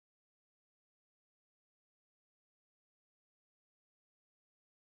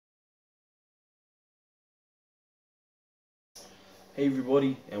Hey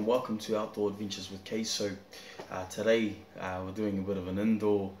everybody, and welcome to Outdoor Adventures with Kay. So today we're doing a bit of an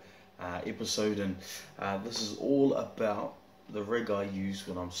indoor episode, and this is all about the rig I use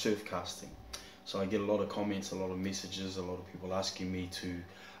when I'm surf casting. So I get a lot of comments, a lot of messages, a lot of people asking me to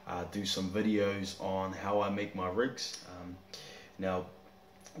do some videos on how I make my rigs. Now,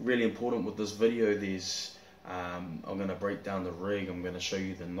 really important with this video, I'm going to break down the rig, I'm going to show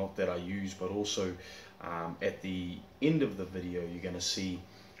you the knot that I use, but also at the end of the video you're going to see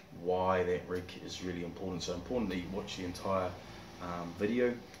why that rig is really important. So important that you watch the entire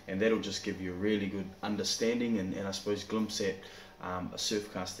video, and that'll just give you a really good understanding and I suppose glimpse at a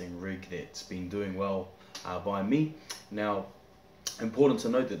surf casting rig that's been doing well by me. Now, important to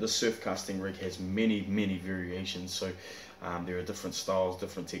note that this surf casting rig has many variations, so there are different styles,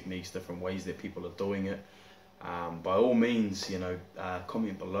 different techniques, different ways that people are doing it. By all means,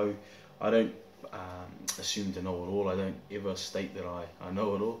 comment below. I don't assume to know it all. I don't ever state that I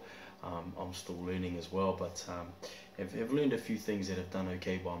know it all. I'm still learning as well, but have learned a few things that have done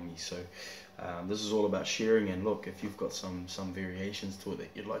okay by me. So this is all about sharing, and look, if you've got some variations to it that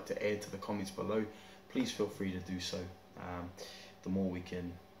you'd like to add to the comments below, please feel free to do so. The more we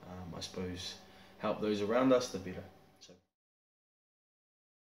can, I suppose, help those around us, the better. So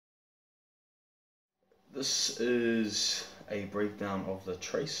this is a breakdown of the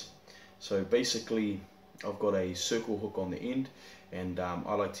trace. So basically, I've got a circle hook on the end, and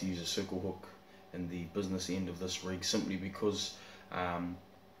I like to use a circle hook in the business end of this rig simply because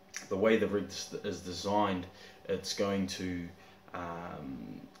the way the rig is designed, it's just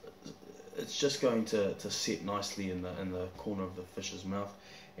going to sit nicely in the corner of the fish's mouth,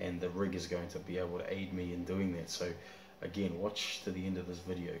 and the rig is going to be able to aid me in doing that. So again, watch to the end of this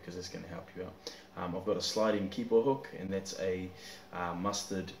video because it's going to help you out. I've got a sliding keeper hook, and that's a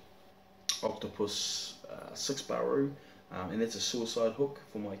mustard octopus 6-bar and that's a suicide hook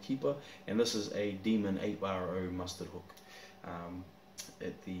for my keeper, and this is a demon 8-bar mustard hook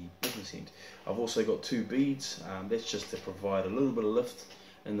at the business end. I've also got 2 beads, that's just to provide a little bit of lift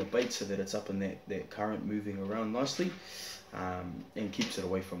in the bait so that it's up in that current moving around nicely, and keeps it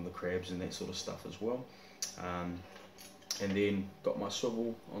away from the crabs and that sort of stuff as well. And then got my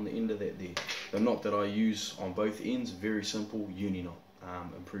swivel on the end of that there. The knot that I use on both ends, very simple, uni knot,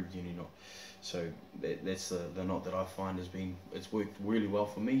 improved uni knot. So that's the knot that I find it's worked really well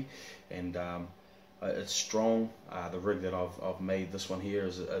for me, and it's strong. The rig that I've made, this one here,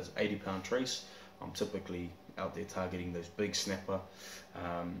 is 80-pound trace. I'm typically out there targeting those big snapper,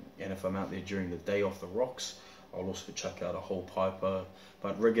 and if I'm out there during the day off the rocks, I'll also chuck out a whole piper,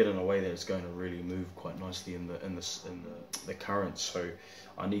 but rig it in a way that it's going to really move quite nicely in the current. So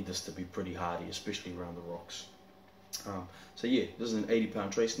I need this to be pretty hardy, especially around the rocks. So yeah, this is an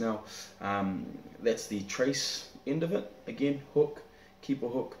 80-pound trace. Now that's the trace end of it. Again, hook, keeper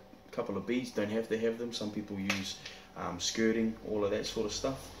hook, a couple of beads. Don't have to have them. Some people use skirting, all of that sort of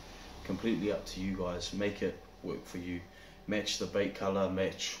stuff. Completely up to you guys. Make it work for you. Match the bait color,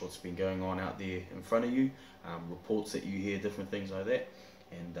 match what's been going on out there in front of you, reports that you hear, different things like that,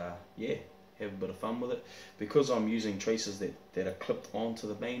 and yeah, have a bit of fun with it. Because I'm using traces that are clipped onto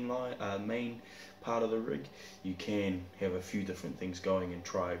the main part of the rig, you can have a few different things going and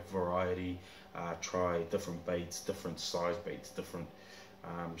try variety, try different baits, different size baits, different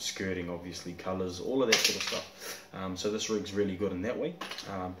skirting, obviously colors, all of that sort of stuff. So this rig's really good in that way.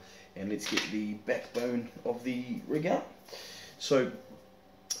 And let's get the backbone of the rig out. So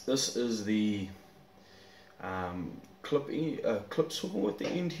this is the clip swivel at the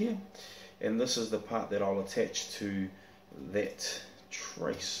end here, and this is the part that I'll attach to that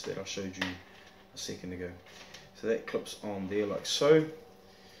trace that I showed you a second ago. So that clips on there like so.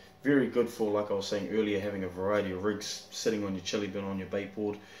 Very good for, like I was saying earlier, having a variety of rigs sitting on your chili bin, on your bait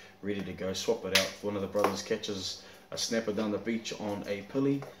board, ready to go. Swap it out. If one of the brothers catches a snapper down the beach on a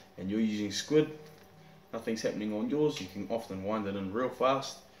pulley and you're using squid, nothing's happening on yours, you can often wind it in real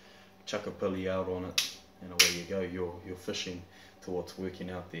fast, chuck a pulley out on it, and away you go. You're fishing to what's working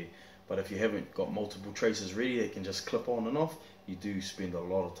out there. But if you haven't got multiple traces ready that can just clip on and off, you do spend a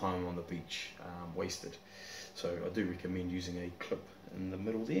lot of time on the beach wasted. So I do recommend using a clip in the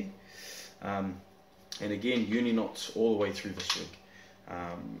middle there. And again, uni knots all the way through this rig.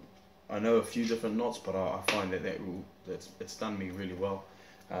 I know a few different knots, but I find it's done me really well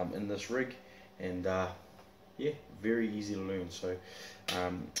in this rig, and yeah, very easy to learn. So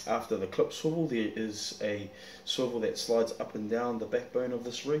after the clip swivel, there is a swivel that slides up and down the backbone of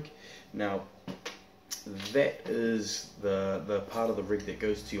this rig. Now that is the part of the rig that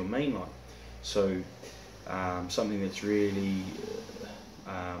goes to your main line. So something that's really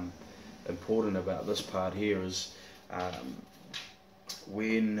important about this part here is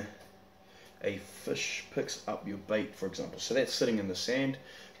when a fish picks up your bait, for example, so that's sitting in the sand,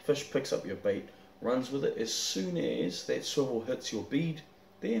 fish picks up your bait, runs with it, as soon as that swivel hits your bead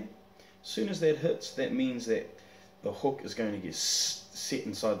there, as soon as that hits, that means that the hook is going to get set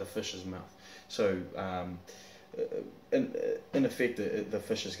inside the fish's mouth. So in effect, the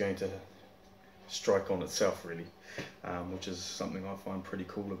fish is going to strike on itself, really, which is something I find pretty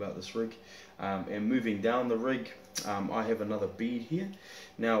cool about this rig. And moving down the rig, I have another bead here.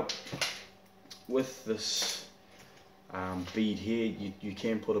 Now, with this bead here, you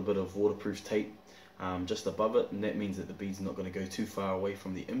can put a bit of waterproof tape just above it, and that means that the bead's not going to go too far away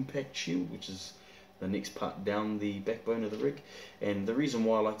from the impact shield, which is the next part down the backbone of the rig. And the reason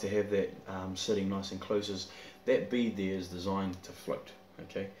why I like to have that sitting nice and close is that bead there is designed to float,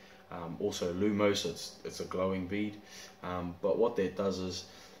 okay? Also Lumos, it's a glowing bead, but what that does is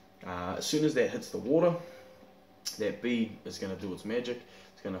as soon as that hits the water, that bead is going to do its magic.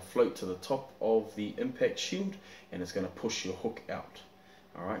 It's going to float to the top of the impact shield, and it's going to push your hook out,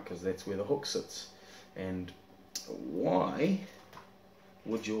 alright, because that's where the hook sits. And why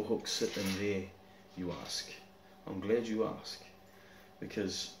would your hook sit in there, you ask? I'm glad you ask,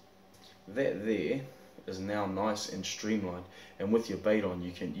 because that there is now nice and streamlined, and with your bait on,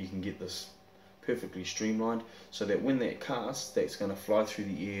 you can get this perfectly streamlined, so that when that casts, that's going to fly through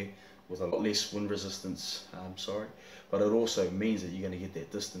the air with a lot less wind resistance, but it also means that you're going to get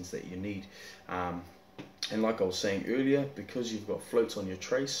that distance that you need. And like I was saying earlier, because you've got floats on your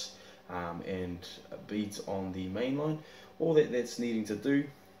trace and beads on the main line, all that's needing to do,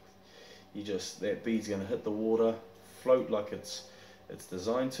 that bead's going to hit the water, float like it's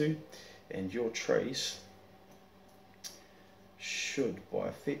designed to, and your trace should by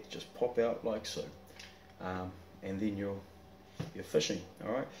effect just pop out like so, and then you're fishing.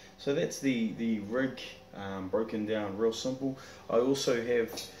 Alright, so that's the rig broken down real simple. I also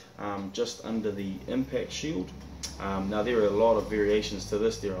have just under the impact shield, now there are a lot of variations to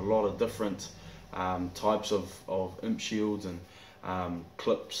this. There are a lot of different types of imp shields and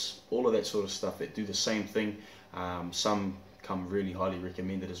clips, all of that sort of stuff that do the same thing. Some come really highly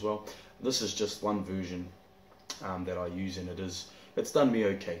recommended as well. This is just one version that I use, and it's done me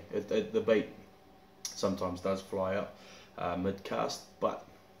okay. The bait sometimes does fly out mid cast, but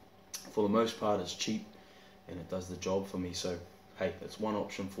for the most part it's cheap and it does the job for me. So hey, that's one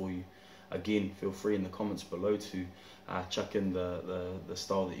option for you. Again, feel free in the comments below to chuck in the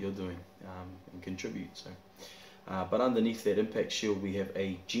style that you're doing and contribute. So but underneath that impact shield we have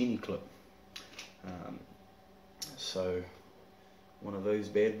a genie clip, so one of those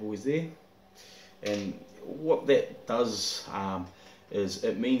bad boys there. And what that does is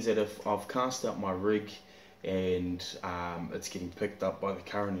it means that if I've cast out my rig and it's getting picked up by the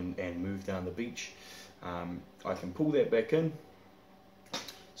current and moved down the beach, I can pull that back in,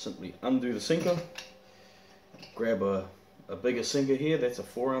 simply undo the sinker, grab a bigger sinker here, that's a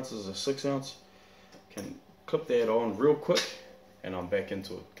 4 ounces, a 6 ounce, can clip that on real quick, and I'm back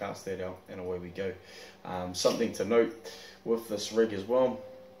into it, cast that out, and away we go. Something to note with this rig as well,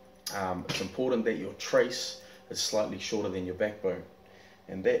 it's important that your trace is slightly shorter than your backbone,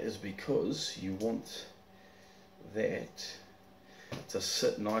 and that is because you want that to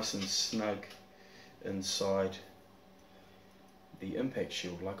sit nice and snug inside the impact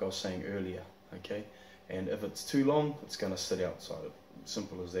shield, like I was saying earlier, okay? And if it's too long, it's going to sit outside it.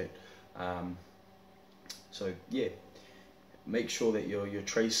 Simple as that. So yeah, make sure that your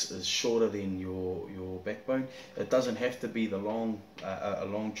trace is shorter than your backbone. It doesn't have to be a long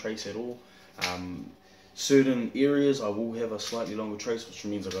trace at all. Certain areas I will have a slightly longer trace, which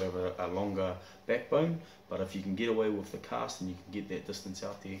means I've got to have a longer backbone, but if you can get away with the cast and you can get that distance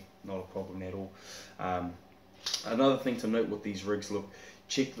out there, not a problem at all. Another thing to note with these rigs, look,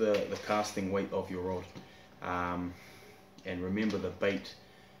 check the casting weight of your rod, and remember the bait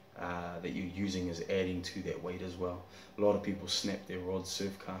that you're using is adding to that weight as well. A lot of people snap their rods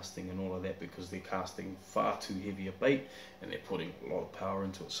surf casting and all of that because they're casting far too heavy a bait and they're putting a lot of power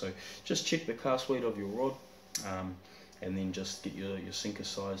into it. So just check the cast weight of your rod, and then just get your sinker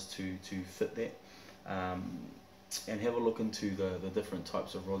size to fit that, and have a look into the different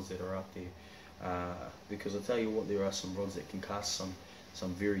types of rods that are out there, because I tell you what, there are some rods that can cast some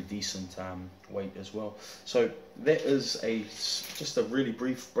very decent weight as well. So that is just a really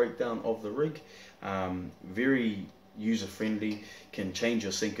brief breakdown of the rig. Very user friendly, can change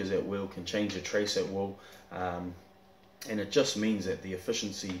your sinkers at will, can change your trace at will, and it just means that the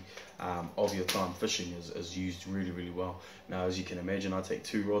efficiency of your time fishing is used really well. Now, as you can imagine, I take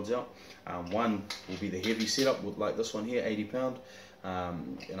 2 rods out. One will be the heavy setup with like this one here, 80 pound,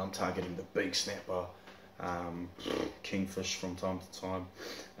 and I'm targeting the big snapper kingfish from time to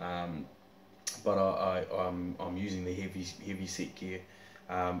time, but I'm using the heavy set gear.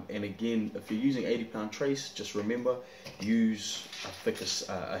 And again, if you're using 80-pound trace, just remember, use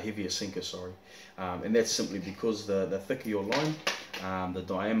a heavier sinker, sorry. And that's simply because the thicker your line, the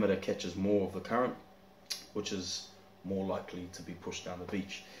diameter catches more of the current, which is more likely to be pushed down the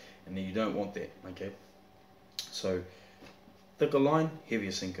beach. And then you don't want that, okay? So, thicker line,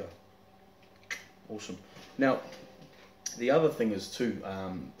 heavier sinker. Awesome. Now, the other thing is too,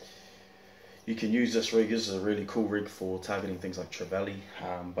 you can use this rig. This is a really cool rig for targeting things like trevally,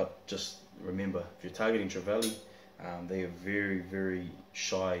 but just remember, if you're targeting trevally, they are very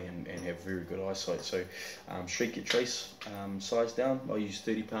shy and have very good eyesight. So shrink your trace size down. I use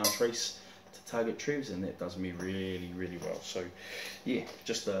 30-pound trace to target trevs, and that does me really well. So yeah,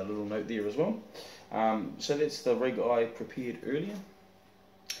 just a little note there as well. So that's the rig I prepared earlier,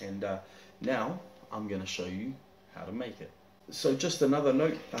 and now I'm going to show you how to make it. So just another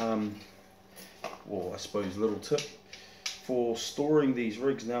note, or I suppose little tip for storing these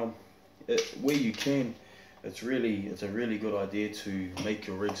rigs. Now, where you can, it's a really good idea to make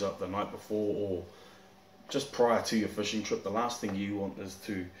your rigs up the night before or just prior to your fishing trip. The last thing you want is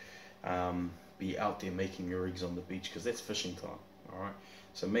to be out there making your rigs on the beach, because that's fishing time. All right,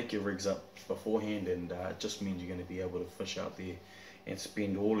 so make your rigs up beforehand, and it just means you're going to be able to fish out there and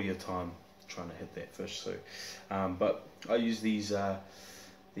spend all of your time trying to hit that fish. So, but I use these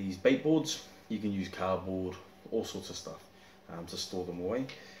bait boards. You can use cardboard, all sorts of stuff to store them away.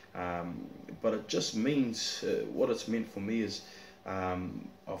 But it just means, what it's meant for me is,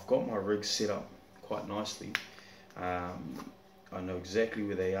 I've got my rigs set up quite nicely. I know exactly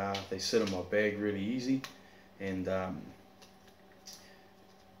where they are. They sit in my bag really easy, and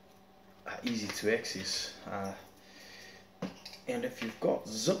easy to access. And if you've got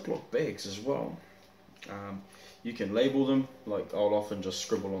Ziploc bags as well, you can label them. Like, I'll often just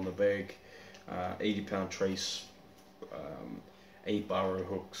scribble on the bag, 80-pound trace, 8 barrow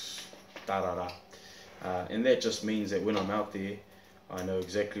hooks, and that just means that when I'm out there, I know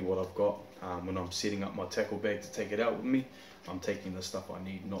exactly what I've got. When I'm setting up my tackle bag to take it out with me, I'm taking the stuff I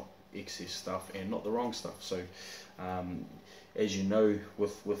need, not excess stuff and not the wrong stuff. So as you know,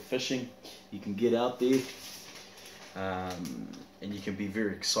 with fishing, you can get out there and you can be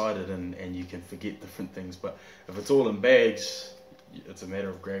very excited, and you can forget different things. But if it's all in bags, it's a matter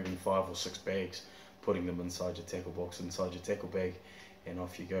of grabbing 5 or 6 bags, putting them inside your tackle box, inside your tackle bag, and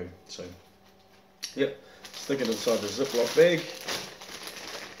off you go. So yep, stick it inside the Ziploc bag,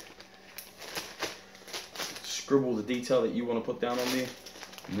 scribble the detail that you want to put down on there,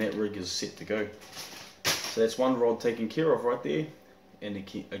 and that rig is set to go. So that's one rod taken care of right there, and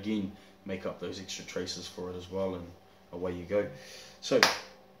again, make up those extra traces for it as well, and away you go. So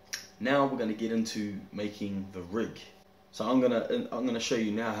now we're going to get into making the rig. So I'm gonna show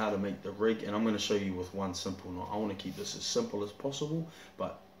you now how to make the rig, and I'm going to show you with one simple knot. I want to keep this as simple as possible,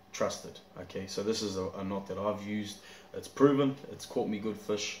 but trusted. Okay, so this is a knot that I've used. It's proven. It's caught me good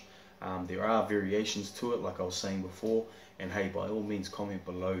fish. There are variations to it, like I was saying before. And hey, by all means, comment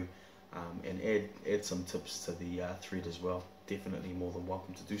below and add some tips to the thread as well. Definitely more than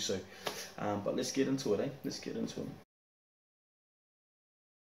welcome to do so. But let's get into it, eh? Let's get into it.